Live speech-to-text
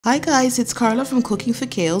Hi guys, it's Carla from Cooking for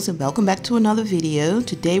Kales and welcome back to another video.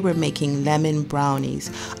 Today we're making lemon brownies,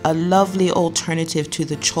 a lovely alternative to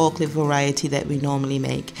the chocolate variety that we normally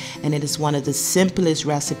make, and it is one of the simplest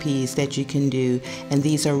recipes that you can do, and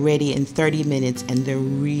these are ready in 30 minutes and they're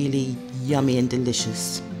really yummy and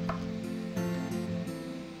delicious.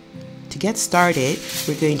 To get started,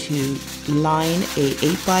 we're going to line a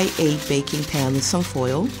 8x8 baking pan with some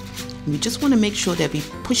foil. We just want to make sure that we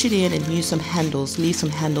push it in and use some handles, leave some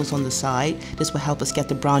handles on the side. This will help us get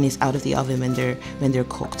the brownies out of the oven when they're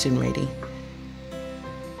cooked and ready.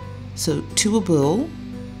 So to a bowl,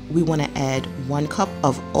 we want to add 1 cup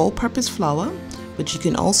of all-purpose flour, but you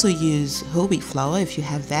can also use whole wheat flour if you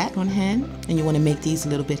have that on hand and you want to make these a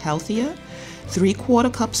little bit healthier.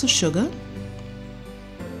 3/4 cups of sugar,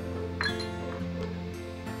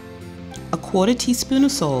 1/4 teaspoon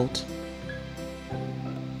of salt,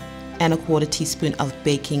 and 1/4 teaspoon of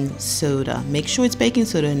baking soda. Make sure it's baking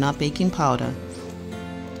soda and not baking powder.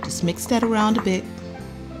 Just mix that around a bit.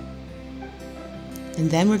 And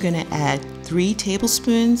then we're going to add 3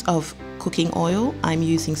 tablespoons of cooking oil. I'm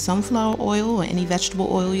using sunflower oil or any vegetable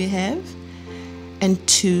oil you have. And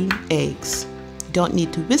 2 eggs. Don't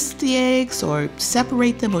need to whisk the eggs or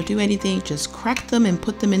separate them or do anything. Just crack them and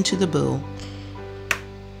put them into the bowl.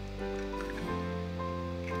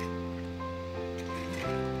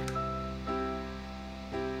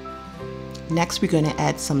 Next, we're going to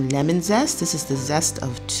add some lemon zest. This is the zest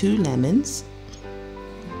of 2 lemons.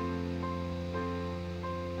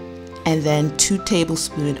 And then 2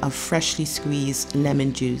 tablespoons of freshly squeezed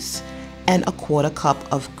lemon juice and 1/4 cup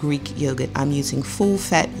of Greek yogurt. I'm using full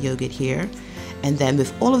fat yogurt here. And then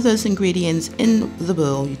with all of those ingredients in the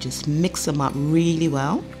bowl, you just mix them up really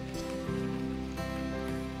well.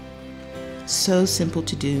 So simple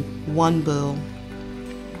to do, 1 bowl.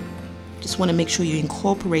 Just want to make sure you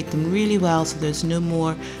incorporate them really well so there's no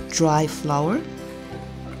more dry flour.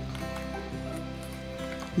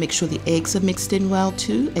 Make sure the eggs are mixed in well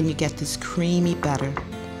too and you get this creamy batter.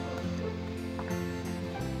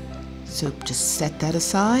 So just set that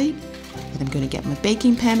aside and I'm going to get my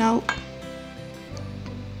baking pan out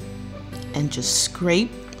and just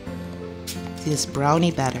scrape this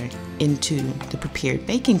brownie batter into the prepared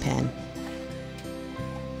baking pan.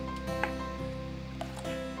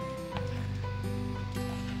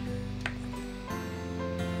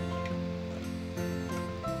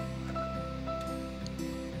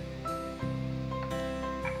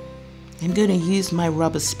 I'm going to use my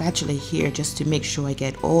rubber spatula here just to make sure I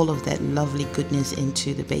get all of that lovely goodness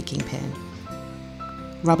into the baking pan.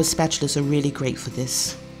 Rubber spatulas are really great for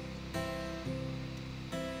this.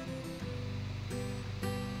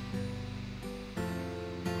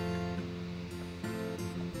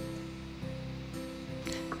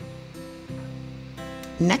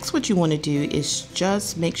 Next, what you want to do is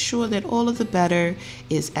just make sure that all of the batter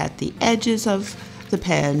is at the edges of the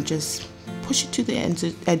pan. Just push it to the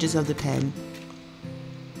edges of the pan.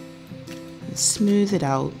 Smooth it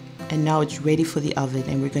out. And now it's ready for the oven.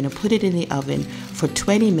 And we're going to put it in the oven for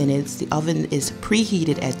 20 minutes. The oven is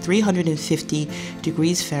preheated at 350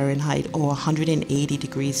 degrees Fahrenheit or 180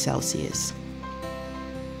 degrees Celsius.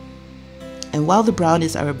 And while the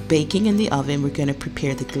brownies are baking in the oven, we're going to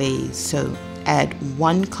prepare the glaze. So add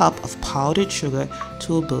 1 cup of powdered sugar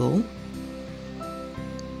to a bowl,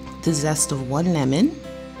 the zest of 1 lemon,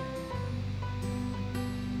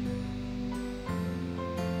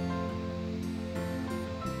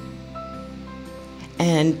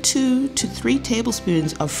 and 2 to 3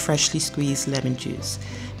 tablespoons of freshly squeezed lemon juice.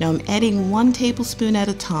 Now I'm adding 1 tablespoon at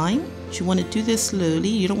a time. You want to do this slowly.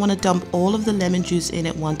 You don't want to dump all of the lemon juice in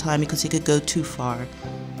at one time because it could go too far.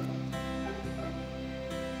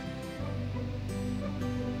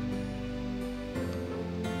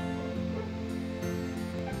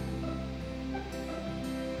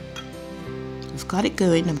 I've got it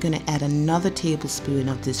going. I'm going to add another tablespoon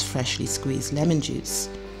of this freshly squeezed lemon juice.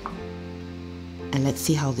 And let's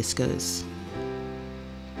see how this goes.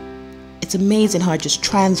 It's amazing how it just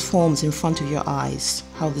transforms in front of your eyes,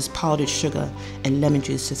 how this powdered sugar and lemon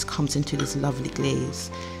juice just comes into this lovely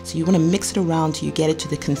glaze. So you want to mix it around till you get it to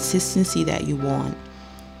the consistency that you want.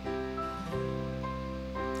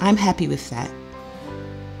 I'm happy with that.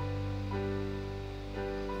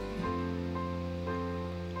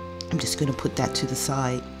 I'm just going to put that to the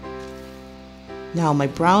side. Now my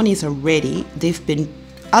brownies are ready. They've been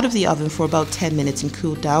out of the oven for about 10 minutes and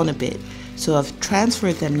cooled down a bit. So I've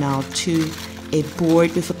transferred them now to a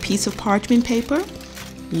board with a piece of parchment paper.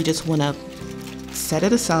 You just want to set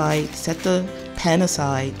it aside, set the pan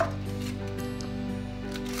aside.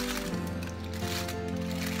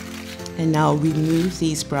 And now remove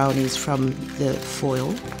these brownies from the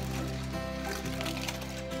foil.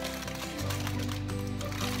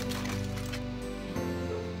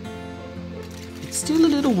 It's still a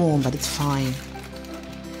little warm, but it's fine.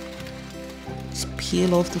 Just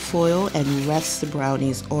peel off the foil and rest the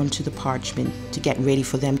brownies onto the parchment to get ready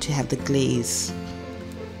for them to have the glaze,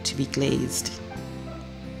 to be glazed.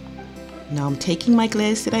 Now I'm taking my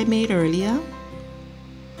glaze that I made earlier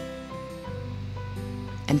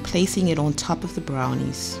and placing it on top of the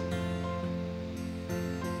brownies.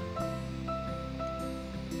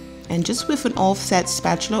 And just with an offset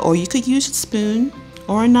spatula, or you could use a spoon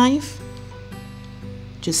or a knife,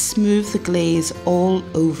 just smooth the glaze all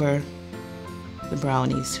over the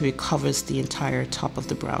brownies so it covers the entire top of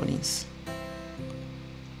the brownies.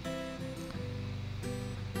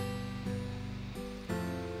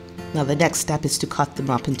 Now the next step is to cut them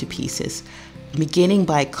up into pieces, beginning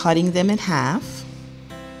by cutting them in half.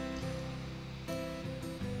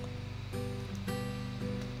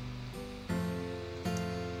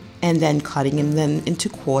 And then cutting them into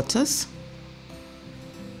quarters.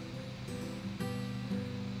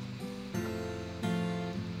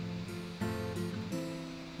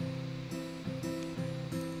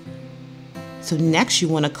 So next you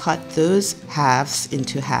want to cut those halves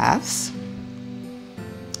into halves.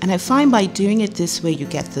 And I find by doing it this way you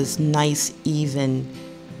get those nice even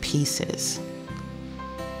pieces.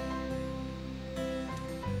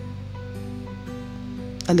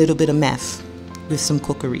 A little bit of meth with some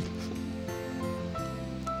cookery.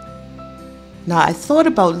 Now I thought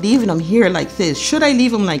about leaving them here like this. Should I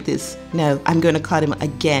leave them like this? No, I'm going to cut them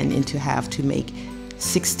again into half to make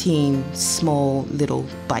 16 small little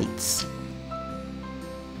bites.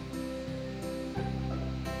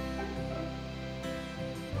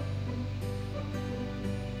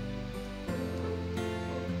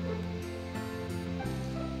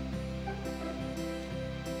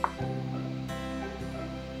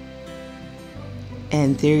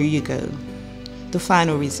 And there you go, the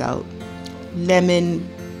final result. Lemon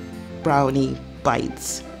brownie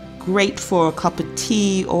bites. Great for a cup of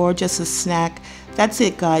tea or just a snack. That's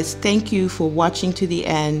it, guys. Thank you for watching to the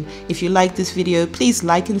end. If you like this video, please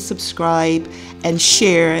like and subscribe and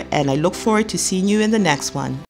share, and I look forward to seeing you in the next one.